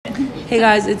Hey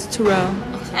guys, it's Terrell.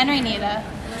 And Renita.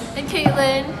 And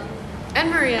Caitlin. And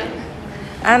Maria.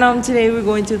 And today we're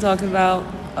going to talk about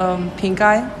pink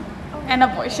eye. And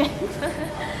abortion.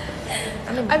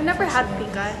 I've never had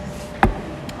pink eye.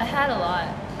 I had a lot.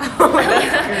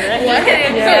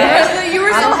 Yeah. You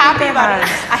were so happy about it.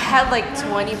 I had like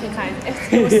 20 pink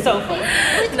eyes. It was so fun.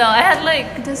 No, I had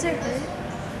like, Does it hurt?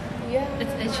 Yeah.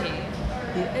 it's itchy.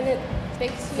 And it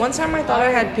makes you... One time I thought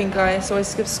I had pink eye, so I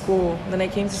skipped school. Then I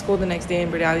came to school the next day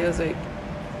and Berdalia was like,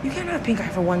 "You can't have pink eye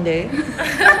for one day."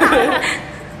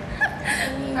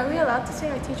 Are we allowed to say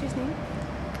our teacher's name?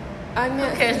 I mean,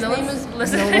 Okay, his no name one's is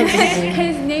listening.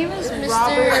 His name is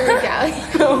Mr. Galli.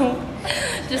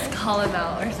 Just call him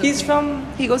out or something.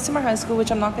 He goes to my high school, which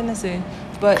I'm not gonna say,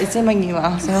 but it's in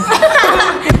Manila, so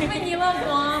Manila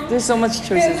Guam. there's so much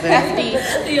choices there.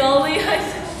 FD. The only high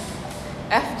school.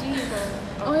 FD.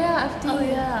 Oh yeah, FD. Oh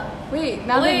yeah. Wait,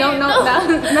 now Wait, they don't know. no.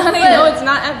 Now they know it's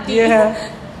not FD.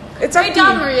 Yeah, it's Write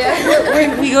down, FD.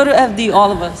 Maria. We go to FD,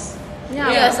 all of us. Yeah.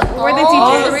 Yes, We're the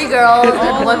all teachers. 3 girls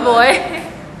and 1 boy.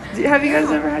 Have you guys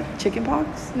ever had chicken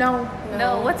pox? No.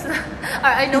 No, what's that?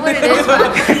 I know what it is, but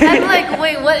I'm like,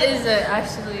 wait, what is it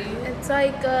actually? It's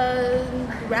like a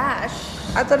rash.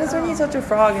 I thought it's when you touch a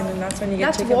frog and then that's when you get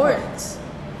That's chicken warts. pox.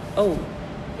 Oh,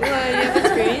 You have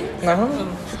experience?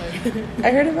 no. I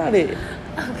heard about it.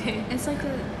 Okay. It's like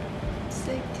a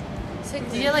sick.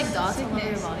 Do you get like dots all over your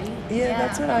Sickness. body? Yeah,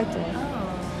 that's what I thought.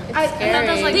 Oh. I thought that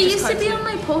was, like, they just used to be cartoon.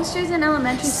 on like posters in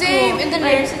elementary school. Same, in the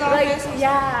nurse's office.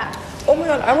 Yeah. Oh my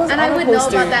god, I was And on I a would know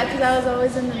poster. about that because I was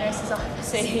always in the nurse's office.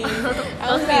 Same.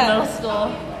 That was in middle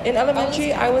school. In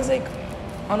elementary, I was like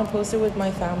on a poster with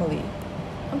my family.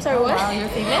 I'm sorry, what? Wow, you're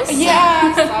famous?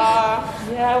 Yeah.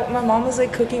 Yeah, my mom was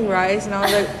like cooking rice and I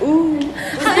was like, ooh.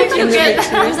 How did you get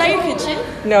Was that your kitchen?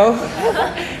 No.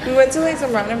 We went to like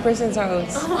some random person's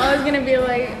house. I was gonna be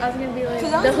like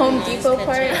the Home Depot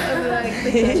part of like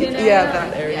the kitchen area. Yeah,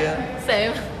 that area.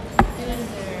 Same.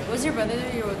 Was your brother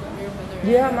there? Your brother?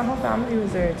 Yeah, my whole family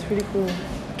was there. It's pretty cool.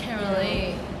 Can't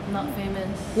relate. Not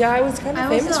famous. Yeah, I was kind I of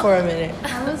was famous a- for a minute.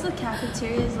 I was the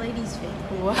cafeteria's ladies' favorite.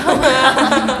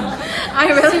 I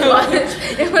really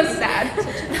was. It was sad.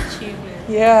 Achievement.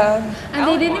 Yeah. And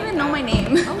they didn't even know my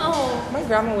name. Oh, My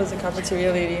grandma was a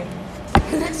cafeteria lady.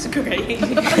 That's great.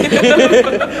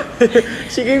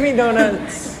 She gave me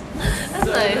donuts. that's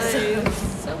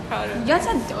nice. So proud of You guys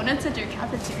had donuts at your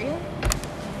cafeteria?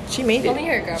 She made it. Only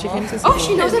her grandma. She came to Oh, school.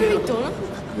 she knows how to make donuts?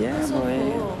 Yeah, So boy.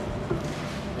 cool.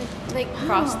 Like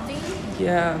frosting?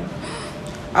 Yeah.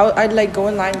 I'd like go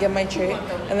in line, get my tray,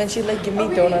 and then she'd like give me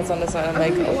donuts on the side. I'm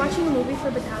like, Are we oh. watching a movie for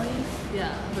Battalion?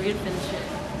 Yeah, we're gonna finish it.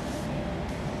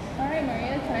 Alright,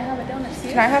 Maria, can I have a donut too?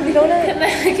 Can I have the donut? And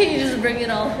then can you just bring it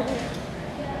all?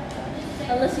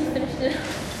 Unless you finished it.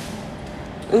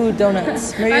 Ooh,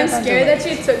 donuts. Maria I'm found scared donuts.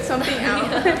 that you took something out.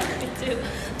 Me too.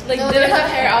 Like, No, did they I have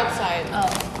hair outside. Oh,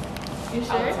 You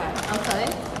sure? Outside.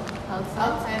 outside? Outside?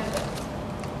 Outside.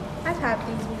 I've had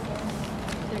these before.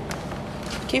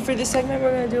 Okay, for this segment,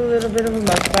 we're gonna do a little bit of a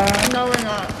mukbang. No, we're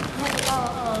not.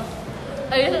 Oh.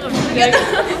 Are you gonna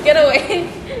Get away.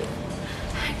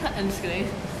 I'm just kidding.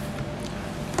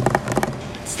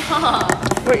 Stop.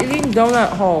 We're eating donut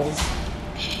holes.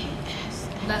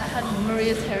 That had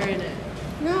Maria's hair in it.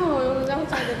 No, it was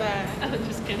outside the bag. I'm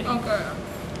just kidding. Okay.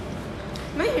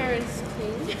 My hair is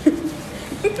clean.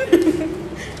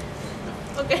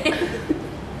 Okay.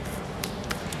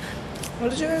 What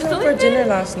did you guys It's have only for been dinner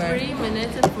last night? 3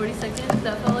 minutes and 40 seconds.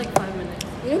 That felt like 5 minutes.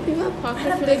 You know, people have popcorn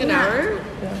had a for like Big an Mac. hour?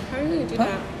 Yeah. How are you gonna do Huh?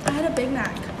 that? I had a Big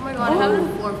Mac. Oh my god, I had a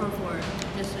 4 for 4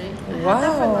 yesterday. I had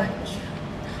that for Wow. lunch.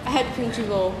 I had kimchi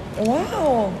bowl.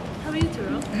 Wow. How about you,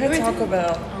 Turo? I had Taco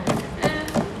Bell.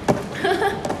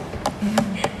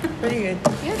 Pretty good.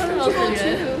 Yeah, Taco kimchi Bell's bowl pretty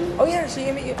good. too. Oh yeah, she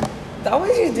gave me. That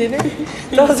was your dinner?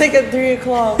 That was like at 3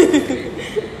 o'clock.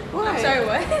 Why? I'm sorry,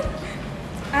 what?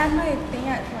 I had my thing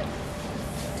at like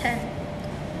 10.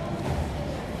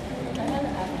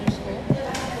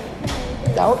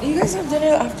 You guys have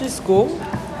dinner after school?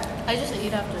 I just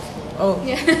eat after school. Oh.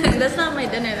 Yeah, that's not my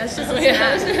dinner. That's just a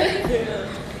snack.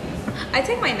 I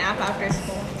take my nap after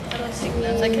school. I don't take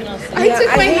naps. I cannot sleep. I took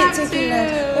my hate nap taking too.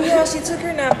 naps. Oh yeah, she took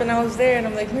her nap and I was there and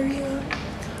I'm like, Maria,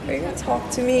 are you gonna talk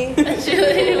to me? She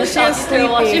literally was She was talking to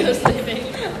her while she sleeping. was sleeping.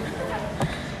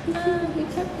 He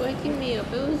kept waking me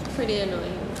up. It was pretty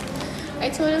annoying. I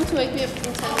told him to wake me up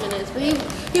in 10 minutes, but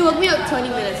he woke me up 20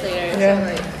 minutes later. Yeah.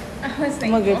 So like, I was I'm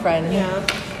thinking. a good friend. yeah.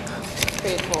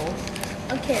 Grateful.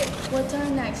 Okay, what's our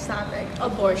next topic?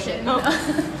 Abortion. Oh.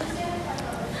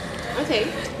 Okay. Do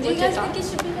you what's guys your think it thought?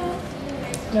 should be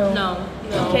that? No.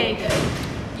 No. Okay, good.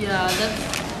 Yeah,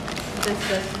 that's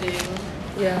disgusting.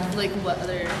 Yeah. Like what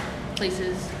other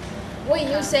places Wait,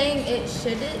 you're saying it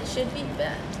should be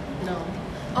banned? No.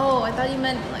 Oh, I thought you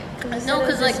meant like. No,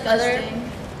 because like other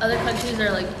countries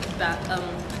are like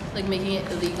like making it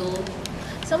illegal.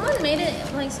 Someone made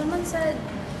it like someone said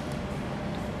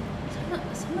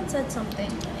something. I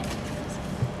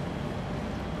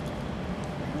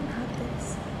don't have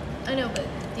this. I know, but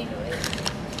do you know it?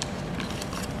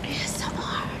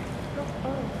 ASMR.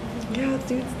 Yeah,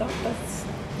 dude, stop.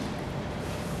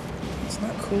 It's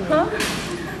not cool. Huh?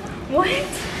 What?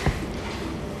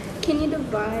 Can you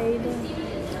divide?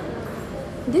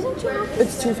 Didn't you have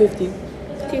It's 250.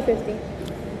 250?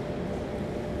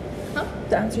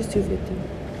 The answer's 250.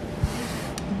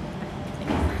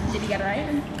 Did you get it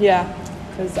right? Yeah,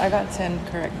 because I got 10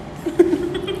 correct.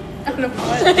 Out of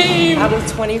what? Out of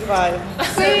 25.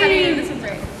 So how do you know this is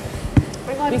right?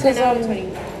 Because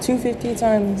 250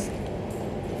 times.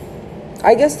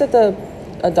 I guess that the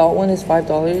adult one is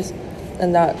 $5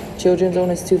 and that children's one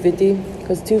is 250.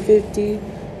 Because 250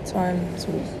 times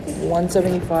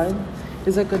 175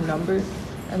 is a good number.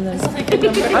 And then I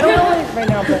don't know it right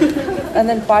now, but and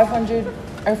then 500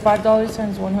 or $5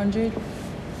 times 100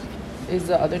 is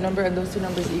the other number, and those two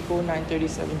numbers equal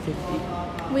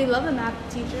 937.50. We love a math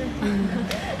teacher.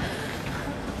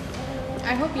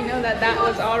 I hope you know that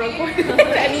was all recorded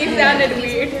and you sounded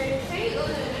weird.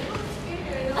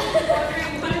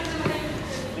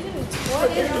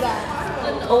 What is that?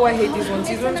 Oh, I hate these ones.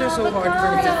 These ones are so hard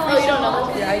for me. Oh, you don't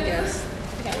know? Yeah, I guess.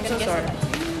 I'm so sorry.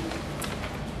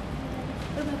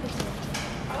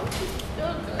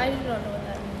 I don't know what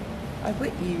that means. I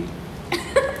put E.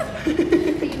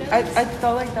 I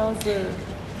felt like that was the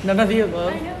none of the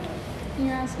above. I know.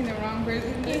 You're asking the wrong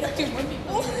person. There's 2 more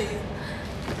people.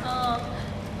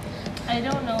 I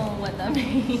don't know what that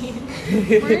means.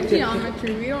 We're in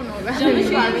geometry. We don't know that.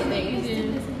 Geometry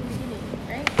everything.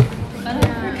 Right? I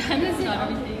kind of got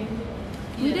everything.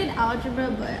 We did algebra,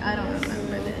 but I don't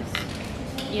remember this.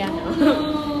 Yeah,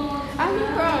 no. I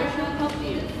remember I should help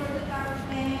you.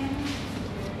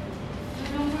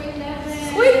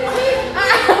 Wait.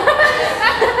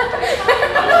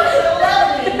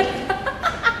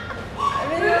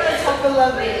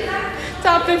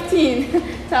 Top 15.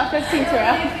 Top 15 for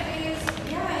us.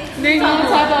 There's no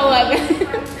top 11.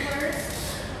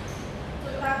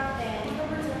 What about me?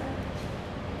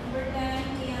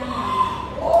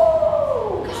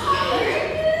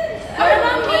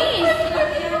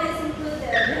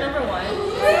 You're number 1.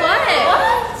 What? What?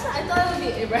 I thought it would be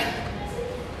Abraham.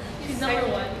 She's number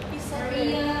 1.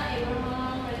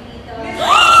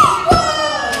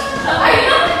 Are you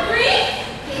number 3?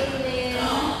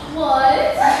 What?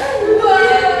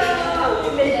 We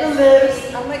made the list.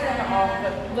 I'm like kind of off,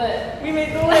 But we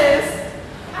made the list.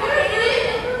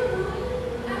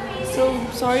 So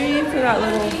sorry for that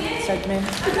little segment.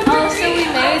 so we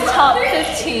made top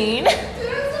 15.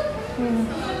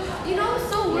 You know, it was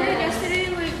so weird yesterday.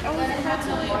 Like, I was about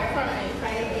to cry.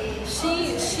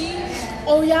 She.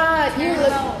 Oh yeah,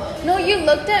 you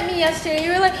looked at me yesterday.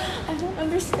 You were like, I don't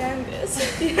understand this.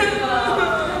 I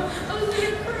was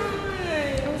gonna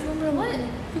cry. I was number what? I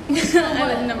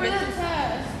was number.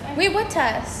 Wait, what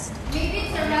test? Maybe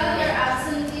it's around your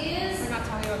absentees. We're not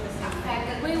talking about this.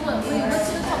 Wait, what's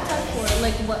the top 10 for?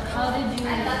 Like, what? How did you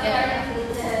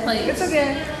get placed? It's okay.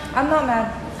 I'm not mad.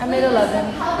 I made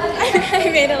 11. I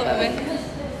made 11.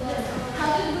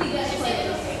 How did we get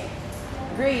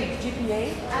placed? Grade GPA.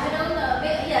 I don't know.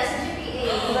 Yes, GPA.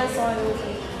 Because I saw it was.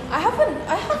 I have a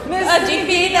Miss,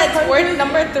 GPA that's worth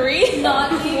number 3.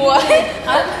 Not even. What? I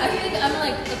think I'm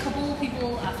like a couple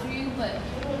people after you, but.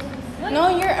 No,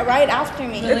 you're right after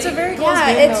me. It's a very close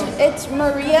Yeah, game, it's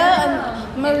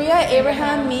Maria,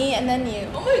 Abraham, me, and then you.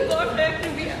 Oh my god, I have to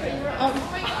be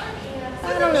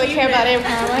I don't really care about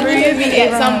Abraham. I Maria think we beat get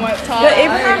Abraham. somewhat tall. But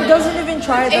Abraham doesn't even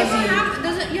try, does he?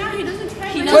 he doesn't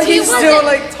try. But he's still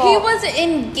like He tall. was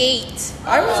in gate.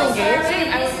 I was engaged.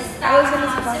 I was in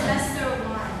his class. Semester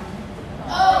 1.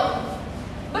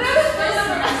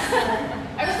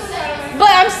 But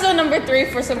I'm still number 3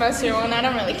 for semester 1. I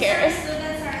don't really care.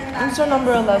 I'm still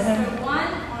number 11.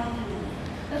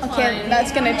 Okay,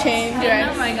 that's gonna change, Never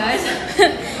right? mind, guys.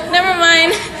 Never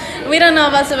mind. We don't know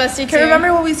about semester 2. Okay,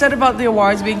 remember what we said about the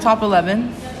awards being top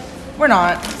 11? We're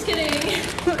not. Just kidding.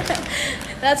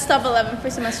 That's top 11 for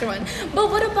semester 1. But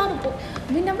what about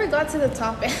we never got to the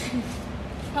top end.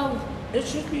 Oh, It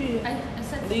should be I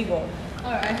said. legal.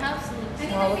 Alright, I have some.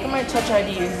 Wow, look at my touch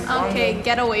ID. Okay,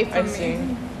 get away I from see.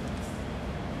 me.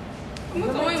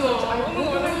 Look at my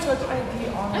touch ID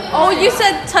on. Oh, you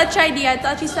said touch ID. I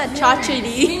thought you said touch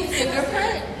ID.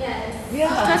 Fingerprint? Yeah.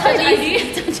 Touch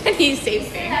ID. Touch ID is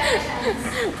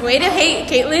safer. Way to hate,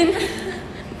 Caitlin.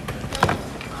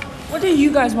 What do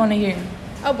you guys want to hear?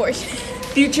 Abortion.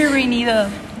 Future Renita,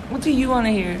 what do you want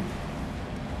to hear?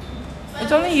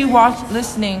 It's only you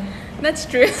listening. That's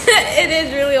true. It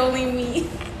is really only me.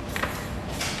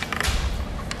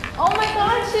 Oh my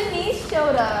God, Shanice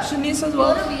showed up. Shanice as Will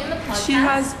well. it be in the podcast? She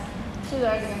has She's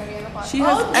already gonna be in the podcast. She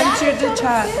has entered the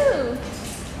chat.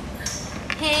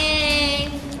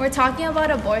 Hey. We're talking about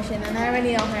abortion, and I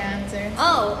already know her answer.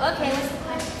 Oh, okay. What's the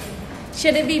question?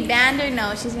 Should it be banned or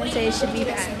no? She's gonna say it should be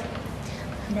banned.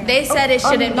 They said it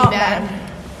shouldn't be not banned.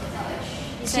 Hi.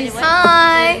 It shouldn't be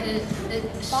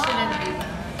banned.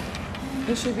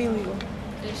 It should be legal.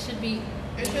 It should be.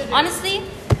 Honestly,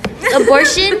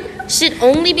 abortion should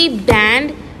only be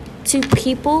banned to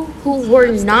people who were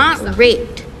not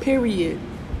raped. Period.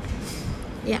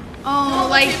 Yeah. Oh,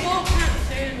 like People can't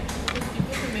say it because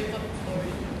people can make up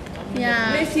stories.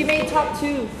 yeah. Miss, you made top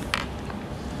 2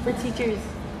 for teachers.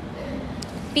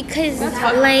 Because,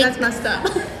 That's messed up.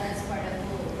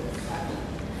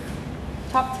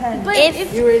 Top 10. But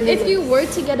If you were in the if you were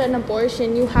to get an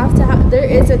abortion, you have to have. There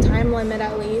is a time limit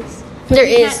at least. there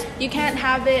is. You can't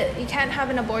have it. You can't have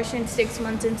an abortion 6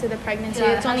 months into the pregnancy.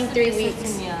 It's only 3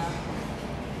 weeks. Yeah.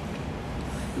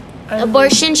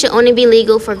 Abortion should only be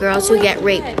legal for girls who get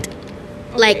raped.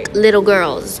 Like little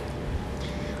girls.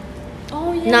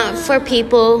 Oh yeah. Not for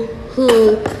people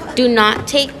who do not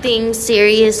take things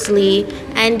seriously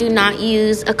and do not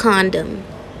use a condom.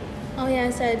 Oh yeah, I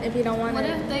said if you don't want What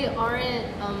it. if they aren't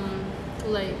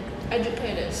like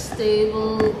Educated.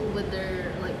 stable with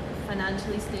their like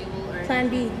financially stable or Plan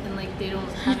B. and like they don't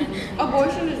have anything?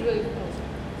 Abortion is really cool.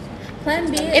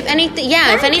 Plan B. If anything,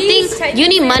 Plan B is you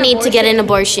need technically money an to get an Oh,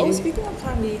 abortion. speaking of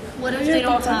Plan B, What if what are your they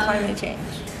don't thoughts on have climate change?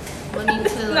 money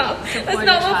to no, like that's support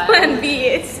not a what child? Plan B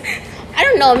is. I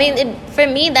don't know. I mean, for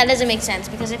me, that doesn't make sense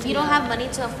because if you don't have money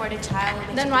to afford a child, what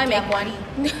makes Then you why think you make have one?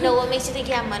 money? No, what makes you think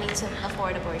you have money to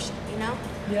afford abortion? You know?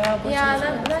 Yeah, but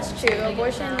Yeah, that's true.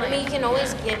 Abortion, I mean, like. you can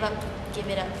always give it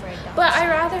up for a dog. But I'd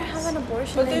rather have an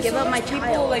abortion But than there's give so up my much people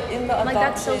child. like in the adoption. Like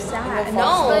that's so sad. in the No,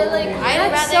 foster but, like, care.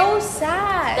 I'd That's rather- so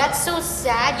sad. That's so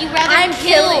sad. You rather I'm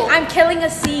kill killing a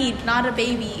seed, not a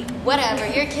baby. whatever.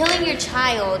 You're killing your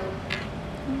child.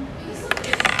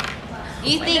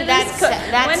 You think When that's did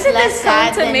less this come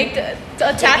sad to than make to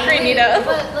attack giving it- Renita?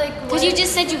 But like, because you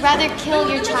just said you'd rather kill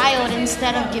your child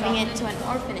instead of giving it to an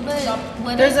orphanage. But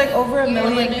what There's if like over a your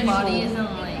million like body people.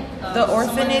 isn't like The someone-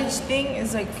 orphanage thing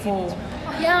is like full.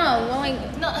 Yeah, well,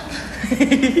 like, No.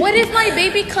 what if my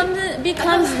baby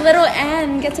becomes little Anne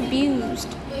and gets abused?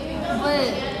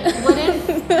 But what if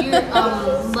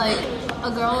you're like a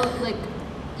girl like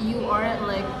you aren't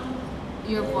like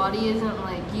your body isn't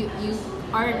like you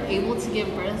aren't able to give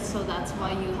birth, so that's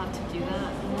why you have to do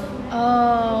that.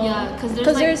 Oh. Yeah,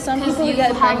 because there's some people who you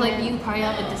get have pregnant. like you probably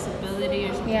have a disability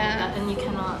or something Yeah. like that, and you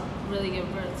cannot really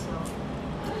give birth. So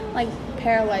Like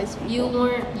paralyzed. you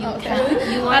weren't you Okay.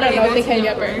 can't you I don't know if able they to can give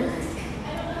get birth.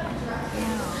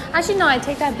 Actually, no, I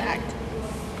take that back.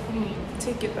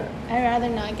 Take it back. I'd rather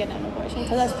not get an abortion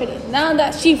because that's pretty. Now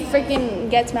that she freaking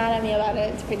gets mad at me about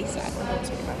it, it's pretty sad.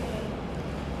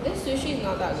 This sushi's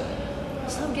not that good.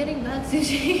 Stop getting bad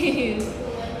sushi.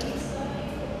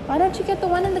 Why don't you get the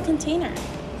one in the container?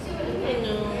 I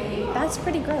know. That's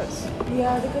pretty gross.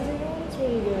 Yeah, the container one's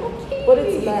really good. But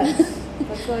it's less.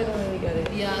 That's why I don't really get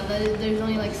it. Yeah, there's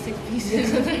only like 6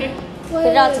 pieces in there. Put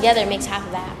it all together, it makes half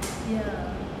of that. Yeah.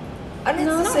 And it's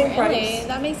the not same really. price.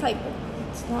 That makes like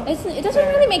It's not it doesn't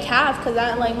really make half because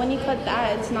that like when you cut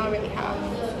that, it's not really half.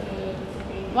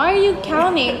 Why are you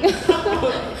counting?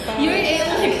 You ate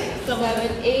like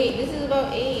 7, 8. This is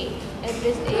about 8. And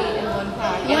this 8 in one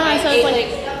pack. Yeah, And I so it's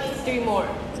ate like- 3 more.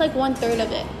 It's like 1/3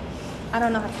 of it. I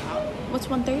don't know how to count. What's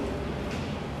 1/3?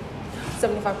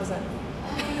 75%.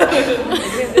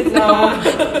 No.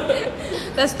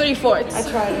 That's 3/4. I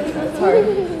tried. It's hard.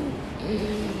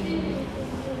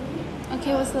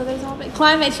 Okay, what's the other topic?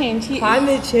 Climate change.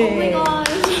 Climate change.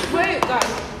 Wait,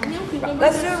 guys. You know, people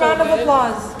Let's do a round of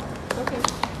applause. Okay.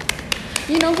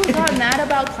 You know who got mad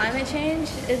about climate change?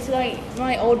 It's like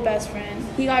my old best friend.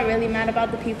 He got really mad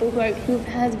about the people who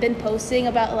has been posting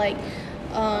about like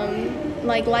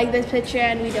this picture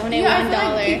and we donate Yeah, I $1. feel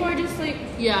like people are just like,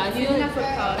 yeah, I feel using like that for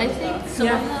clout. I think some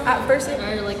Yeah, of them at first it-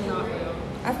 are like not real.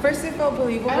 At first it felt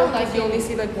believable I don't because like you it. only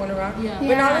see like one around. Yeah. But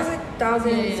now Yeah. there's like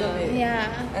thousands Yeah, of it.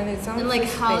 Yeah. And it sounds And like,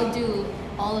 how fake. do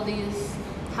all of these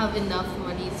have enough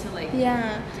money to like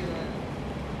Yeah. do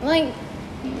that?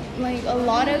 Like a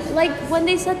lot of like when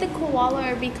they said the koala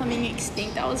are becoming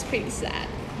extinct, that was pretty sad.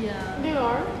 Yeah, They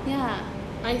are. Yeah.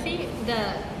 I think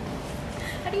that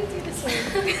How do you do this one?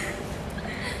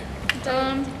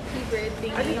 Dumb bird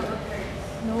thingy.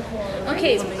 No koala.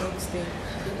 Okay. Something extinct.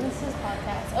 This is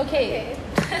podcast. Okay.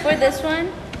 For this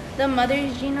one, the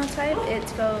mother's genotype,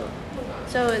 it's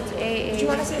so it's A, you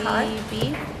wanna say hi?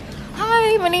 B.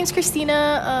 Hi, my name's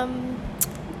Christina.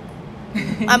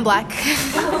 I'm black.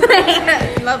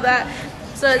 Love that.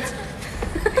 So it's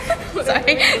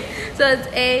sorry. So it's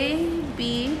A,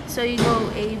 B. So you go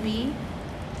A, B,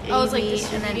 A, Oh, it's like B,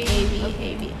 this and then A, should be- B,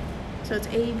 A, B. So it's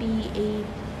A, B, A,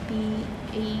 B,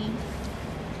 A.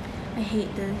 I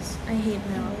hate this. I hate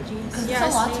biology. It's a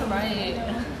lot to write.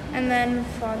 And then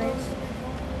fathers.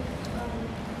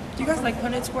 Do you guys like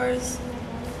Punnett squares?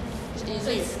 It's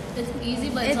easy,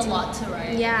 but it's a lot to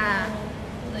write. Yeah.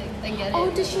 Like, I get it. Oh,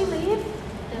 did she leave?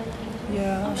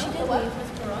 Yeah. She did leave.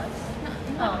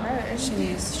 Oh.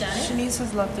 Shanice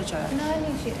has left the chat. No, I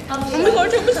think she. Oh my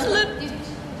god, you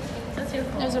That's your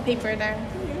There's a paper there.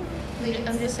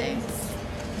 I'm just saying.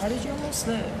 How did you almost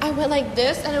slip? I went like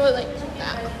this and I went like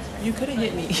that. You could have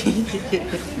hit me.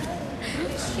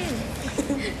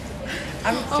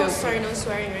 I'm Oh, joking. sorry, no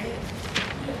swearing,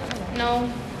 right?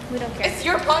 No, we don't care. It's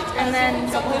your podcast. And then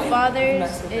fathers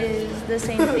is the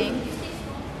same thing.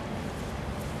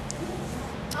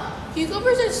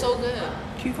 Cucumbers are so good.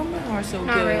 Cucumbers are so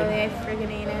Not good. really. I freaking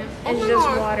hate it. Oh It's my just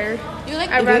God. water. Do you like?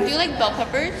 I rather- Do you like bell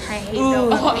peppers? I hate Ooh,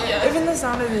 those. Oh, yeah. even the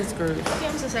sound of this gross. Okay,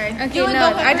 I'm so sorry. Okay, You like no,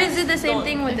 bell I peppers? just did the same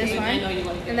thing with this one.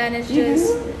 And then it's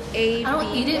just A, I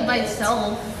don't B. eat it by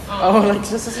itself. Oh, like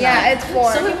just a snack. Yeah, it's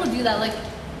four. Some people do that, like.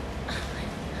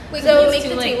 Wait, So can you it's make too,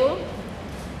 the like, table?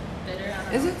 Bitter. I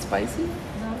don't Is it spicy?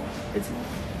 know. It's.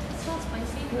 It's not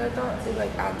spicy. I thought it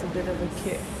like adds a bit of a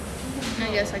kick.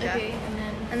 I guess like that. Okay,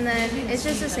 And then it's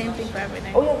just the same thing for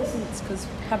everything. Oh yeah, this is because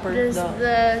pepper. Just duh.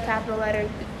 the capital letter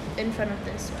in front of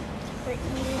this one.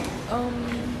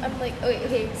 I'm like,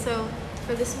 okay, so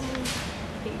for this one,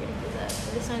 okay, you're gonna do that.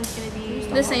 For this one's gonna be.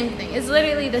 The same thing. It's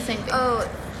literally the same thing. Oh,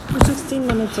 We're 16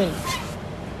 minutes in.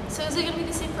 so is it gonna be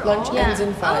the same for Lunch all? ends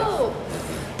in 5. Oh,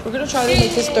 We're gonna try to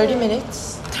make this 30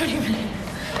 minutes. 30 minutes.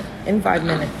 In 5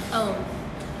 minutes. Oh.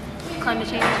 Climate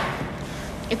change.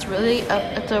 It's really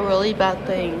it's a really bad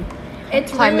thing.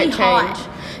 It's Climate really change. hot.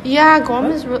 Yeah,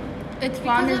 Guam is It's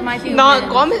Guam is my favorite. not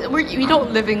Guam. We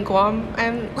don't live in Guam.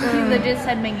 And You legit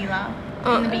said Manila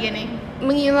in the beginning.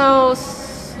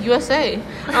 Manila's USA.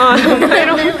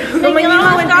 The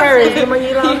Manila in Paris. The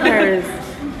Manila in Paris.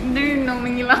 There's no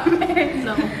Manila.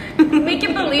 No. Make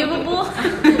it believable.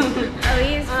 At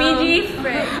least Fiji,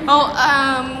 frick.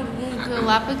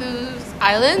 Galapagos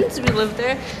Islands. We live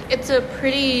there. It's a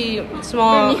pretty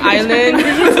small island.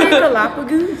 Did you say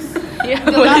Galapagos? Yeah.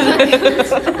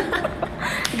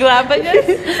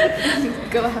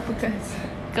 Galapagos.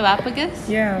 Galapagos.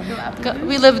 Yeah.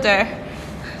 We live there.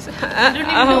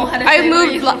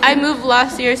 I moved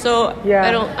last year, so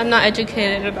Yeah. I'm not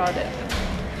educated about it.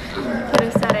 Could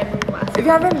have said I moved last. If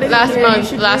you haven't been Last here, month, you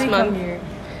should last really month. come here.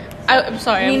 I'm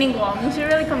sorry. Meaning Guam. You should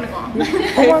really come to Guam.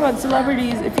 Oh my god,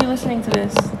 celebrities, if you're listening to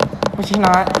this, which you're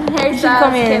not, Hey, you should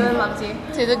come in. Kaylin loves you.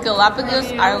 To the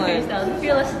Galapagos Islands. If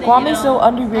you're listening, Guam you is know. so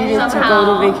underrated to go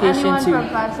to vacation anyone from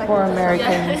to 5 seconds for or so.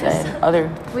 Americans and other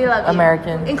We love you.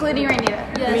 Americans. Including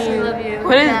Rainita. Yes, we love you.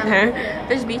 What is Yeah. there?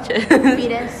 There's beaches.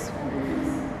 Beat us.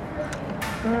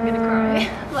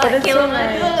 But it's so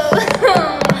nice.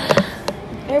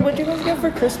 Hey, what did you guys get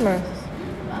for Christmas?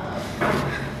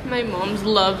 My mom's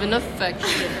love and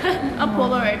affection. A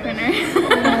Polaroid printer. I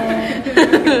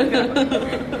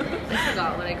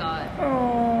forgot what I got.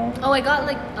 Oh, Oh, I got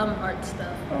like art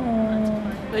stuff.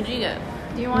 What'd you get?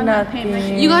 Do you want to paint my shoes?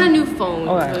 nothing. You got a new phone.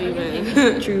 Oh, so yeah.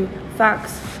 even. True.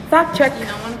 Facts. Fact check. You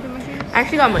don't want to paint my shoes? I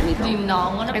actually got money Do though. you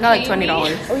not want to I got like $20.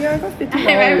 Oh yeah, I got $50.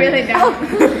 I really don't.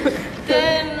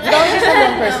 Then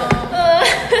One person.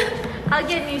 I'll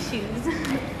get new shoes.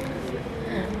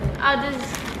 I'll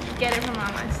just get it from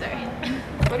online store.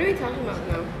 What are we talking about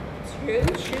now?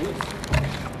 Shoes?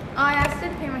 Oh, I asked her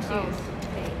to pay my shoes.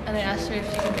 and I asked her if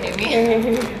she can pay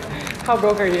me. How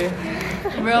broke are you?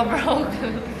 Real broke.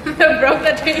 Broke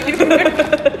the train.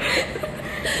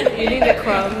 Eating the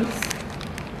crumbs.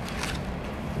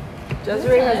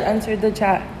 Desiree has entered the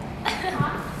chat.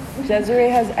 Desiree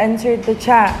has entered the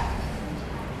chat.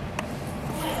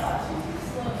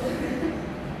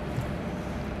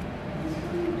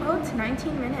 Oh, it's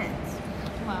 19 minutes.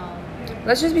 Wow.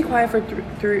 Let's just be quiet for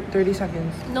 30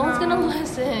 seconds. No one's gonna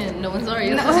listen. No one's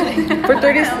already listening. For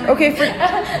 30, okay,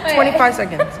 for 25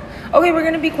 seconds. Okay, we're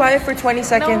gonna be quiet for 20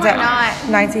 seconds we're at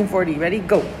not. 1940. Ready?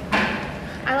 Go.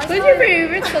 I like Who's how your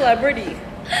favorite celebrity?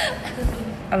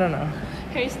 I don't know.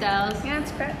 Harry Styles. Yeah,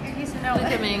 it's correct. You're used to know Luke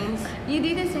it. Cummings. You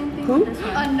do the same thing Who? with this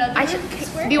one. Another I should.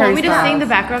 Do you want me to Harry sing the Styles.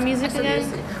 background music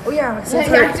again? Oh yeah, since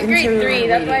You we're have to grade 3.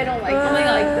 That's why I don't like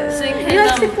it. Sing You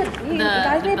guys his, could put, you the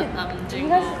guys made it.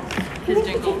 jingle. His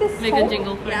jingle. Make a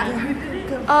jingle for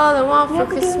him. All I want for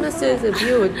Christmas is a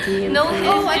Buick GMC. No,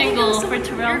 his jingle for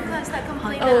Terrell.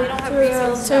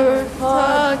 Terror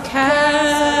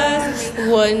podcast.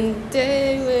 One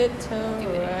day with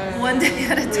Terrell. One day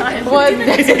at a time. One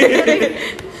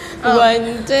day.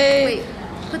 One day. Wait,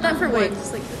 put that for words.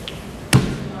 Just like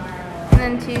and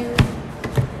then two.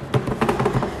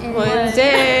 And One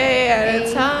day at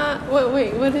a time.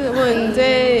 Wait, what is it? One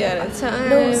day at a time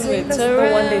with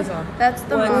Terrell. One day song. That's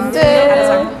the One one.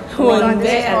 day. One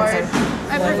day at a time.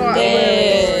 I One forgot.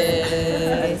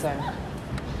 day. Sorry.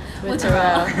 With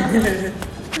Terrell.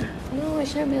 No, it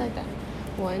shouldn't be like that.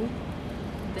 1,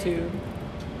 2,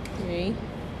 3.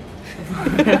 I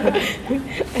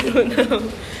don't know.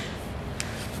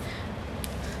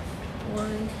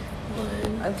 1.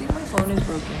 I think my phone is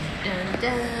broken. Dun,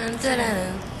 dun, dun,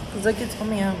 dun. It's like it's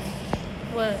coming out.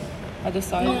 What? I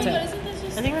decided to. I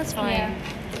think that's fine. Yeah.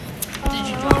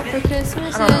 For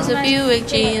Christmas is a Buick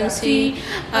GMC,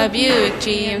 a Buick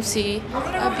GMC,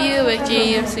 a Buick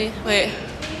GMC. Wait,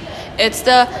 it's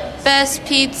the best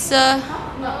pizza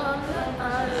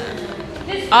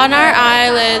on our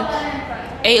island.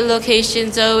 8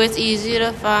 locations, so it's easy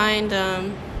to find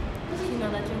them. You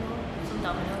know that jingle from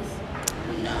Domino's?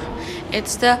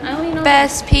 It's the I only know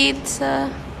best pizza.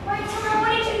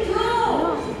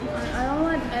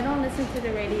 I don't listen to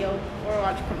the radio or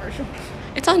watch commercials.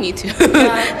 It's on YouTube.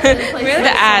 Really?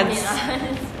 The ads.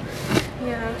 Yeah.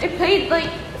 Yeah, it played like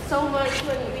so much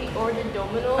when we ordered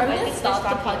Domino's. Are we gonna stop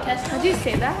the podcast? How'd you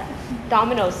say that?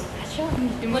 Domino's.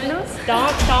 Domino's?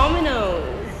 Domino's.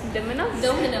 Domino's?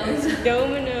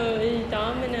 Domino's.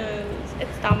 Domino's.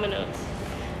 It's Domino's.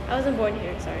 I wasn't born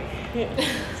here, sorry.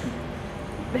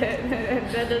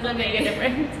 That doesn't make a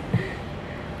difference.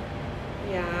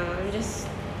 Yeah, I'm just,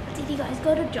 Did you guys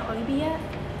go to Jollibee yet?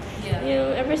 Yeah. you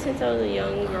know, ever since I was a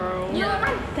young girl. Yeah.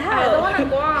 That, the one at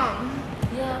Guam.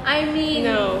 Yeah. I mean,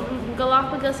 No.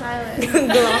 Galapagos Island.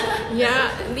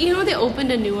 Yeah, you know they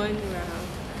opened a new one.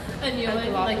 And you At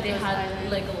know, like they Galapagos had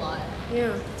Island. like a lot.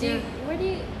 Yeah. Do you, where do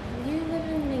you live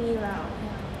in Manila?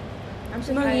 I'm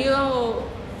surprised. Mangulo,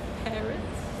 Paris.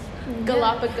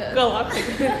 Galapagos.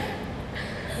 Galapagos.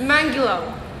 Mangulo.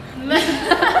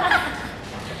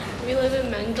 We live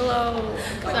in Mangulo.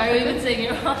 Sorry, we've been saying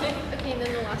it wrong. Okay,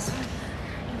 then the last one.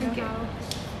 Okay.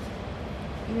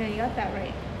 Yeah, you got that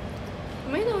right.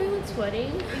 Am I the only one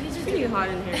sweating? It's pretty hot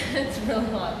in here. It's really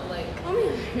hot. Like, Oh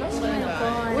my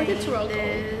god. Where did Terrell go?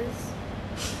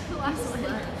 the last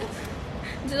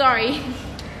one. Sorry.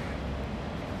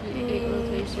 8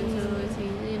 locations, so it's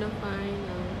easy to find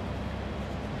them.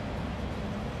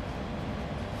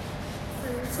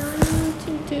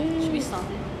 Should we stop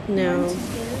it? No.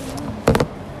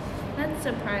 Let's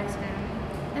surprise him.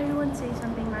 Everyone say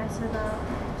something nice about.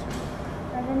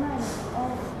 Never mind.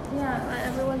 Oh, yeah. Let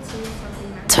everyone say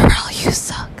something nice. Terrell, you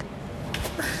suck.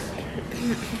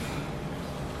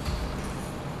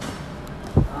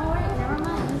 Oh wait, never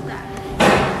mind. Who's that?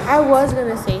 I was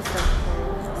gonna say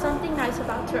something. Something nice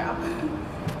about Terrell.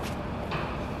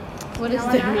 What is No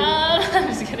one that? asked? I'm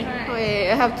just kidding.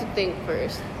 Wait, I have to think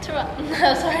first.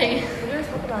 No, sorry.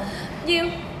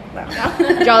 You.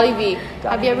 Jollibee.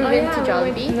 Have you ever been to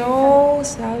Jollibee? No,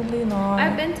 sadly not.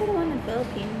 I've been to the one in the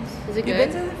Philippines. Is it You've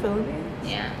good? been to the Philippines?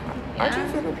 Yeah. Aren't you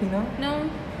Filipino? No.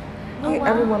 Okay, wow.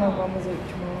 everyone of them was like,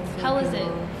 Jamal, How was it?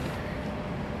 Filipino.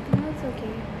 No, it's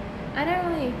okay. I don't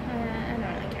really care.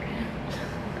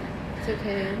 It's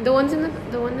okay. The one in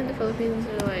the Philippines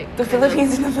are like. The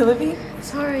Philippines in the Philippines?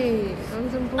 Sorry, I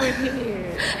wasn't born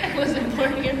here. I wasn't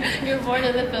born here. You were born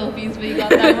in the Philippines, but you got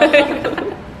that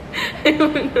wrong. I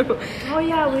don't know. Oh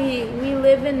yeah, we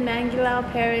live in Manguilao,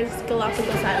 Paris,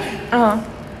 Galapagos Island. Uh-huh.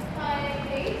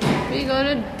 We go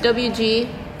to WG.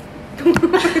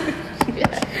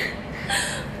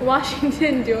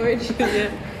 Washington, Georgia.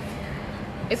 Yeah.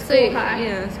 It's School like High.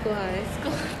 yeah, School High.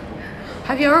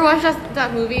 Have you ever watched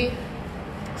that movie?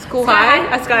 School Sky High?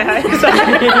 High? Sky High.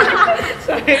 Sorry.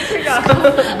 Sorry, I forgot.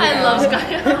 I love Sky.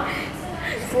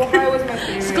 School High was my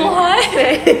favorite. School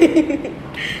High.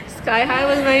 Sky High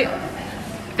was my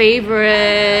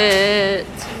favorite.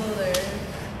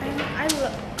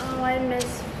 I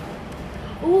miss.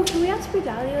 Ooh, can we ask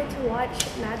Bridalio to watch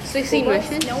Magic 16 School Bus?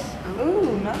 Wishes? Nope.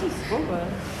 Ooh, not the school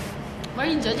bus. Why are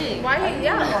you judging? Why?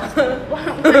 Yeah.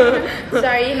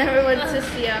 Sorry, you never went to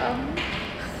CL.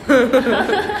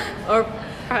 Or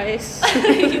Price.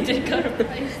 You did go to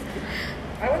Price.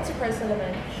 I went to Price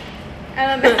Elementary.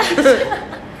 Elementary.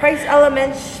 Price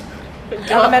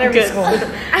Elementary Good. School.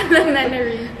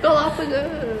 Elementary.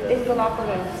 Galapagos. In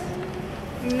Galapagos.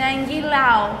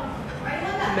 Manguilao.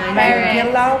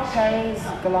 Manguilao, Paris,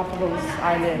 Galapagos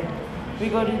Island. We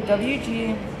go to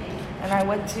WG, and I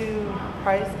went to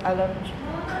Price Elementary.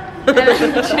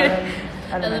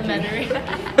 Elementary.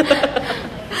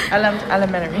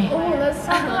 Oh, let's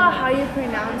talk about how you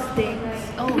pronounce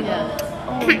things. Oh yeah.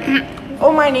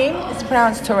 Oh, my name is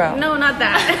pronounced Terrell. No, not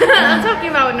that. I'm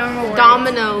talking about normal words.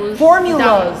 Dominoes.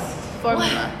 Formulas.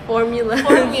 Formula. Formula.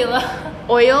 Formula.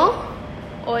 Oil.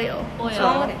 Oil.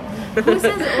 Oil. Who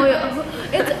says oil?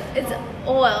 It's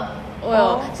oil.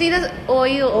 Oil. See, that's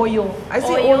oil. Oil. I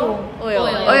say oil. Oil.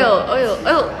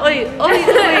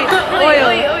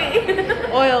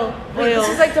 Oil. Oil. This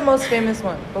is like the most famous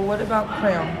one. But what about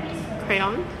crayon?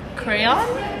 Crayon? Crayon?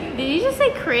 Did you just say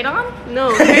crayon?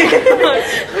 No.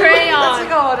 That's Crayon.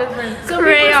 like a hard difference. So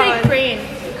people say crane.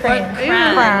 Crayon.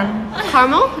 Crayon.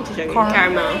 Caramel?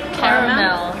 Caramel.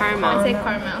 Caramel. I Caramel. say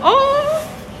caramel. Oh.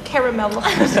 Caramella.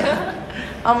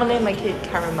 I'm gonna name my kid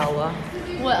Caramella.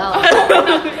 What else?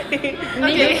 Name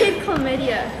your kid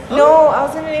chlamydia. No, I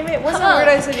was gonna name it. What's the word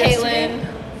I said Caitlin. yesterday?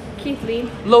 Keithley.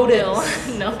 Lotus.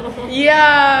 No.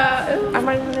 Yeah. I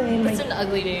might even name my It's an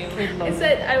ugly name. I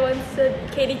once said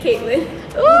Katie Caitlin. You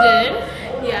did?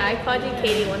 Yeah, I called you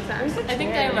Katie one time. I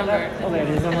think I remember. Oh, there it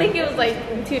is. I think it was like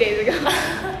 2 days ago.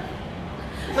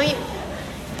 Wait.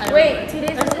 Wait, 2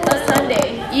 days ago was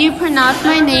Sunday. You pronounce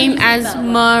my name as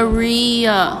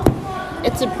Maria.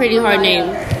 It's a pretty hard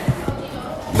name.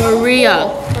 Maria.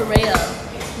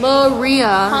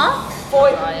 Maria. Huh?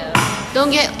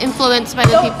 Don't get influenced by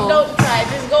the people Don't try.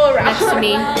 Just go around. next to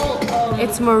me.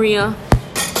 It's Maria.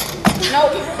 No.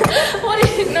 What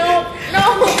is it? No.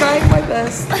 Trying my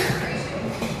best.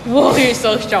 Whoa, you're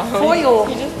so strong. Foil.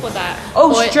 You just put that.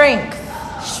 Oh, Foil. strength.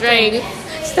 Strength.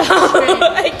 Stop.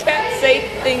 I can't say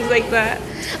things like that.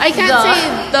 I can't say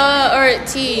the or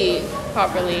T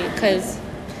properly because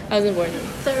I wasn't born then.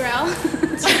 Thorough.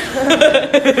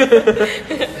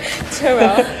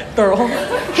 Thorough.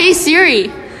 Hey Siri.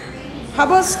 How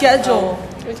about schedule?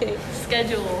 Okay.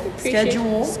 Schedule.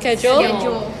 Schedule.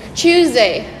 Schedule.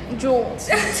 Tuesday.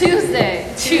 Tuesday.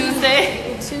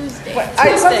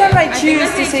 Sometimes I choose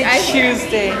to say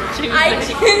Tuesday.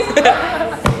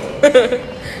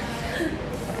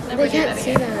 They can't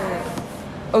see that.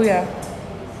 Oh yeah.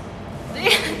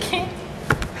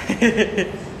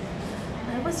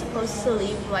 I was supposed to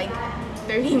leave like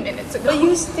 30 minutes ago. But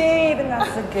you stayed, and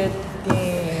that's a good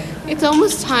thing. It's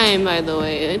almost time, by the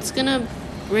way. It's gonna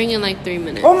ring in like 3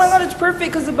 minutes. Oh my god, it's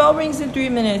perfect because the bell rings in 3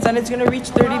 minutes, and it's gonna reach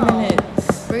 30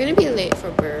 minutes. We're gonna be late for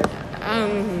Bird.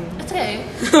 It's okay.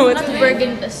 What's Not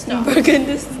Bergen the stuff.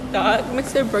 Burgendestock.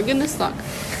 Mr. Burgendestock.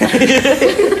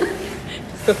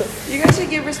 You guys should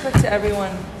give respect to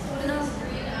everyone.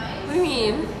 What do you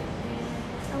mean?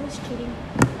 I was cheating.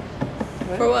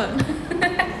 For what?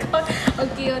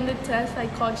 Okay, on the test, I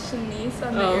called Shanice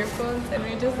on the Oh. earphones, and we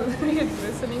were just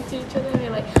listening to each other, and we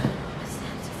were like, what's the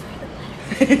answer for the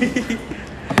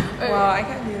letter? Wow, I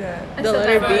can't do that. The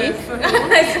letter B?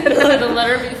 The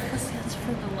letter B. What's the answer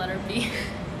for the letter B?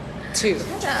 2.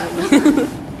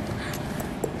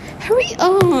 Hurry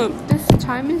up. This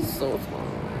time is so long.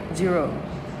 0.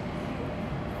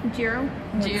 Zero.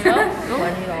 Zero?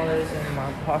 $20 in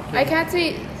my pocket. I can't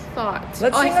say thought.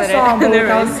 Let's Oh, I sing a said song, it. but Never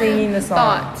without mind. singing the song.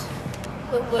 Thought.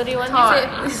 What do you want Talk. to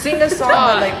say? Sing a song,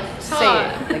 but like say it,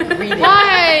 like read it.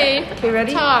 Why? Okay,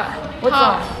 ready? Talk. What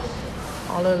Talk. song?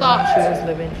 All along Thought. she was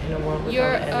living in a world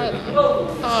You're without a enemy.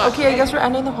 thought. Okay, I guess we're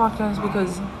ending the podcast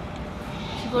because.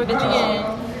 People are getting in.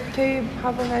 Okay,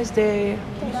 have a nice day.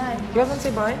 Bye. You guys want to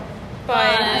say bye?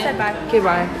 Bye. I said bye. Okay,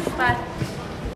 bye. Bye.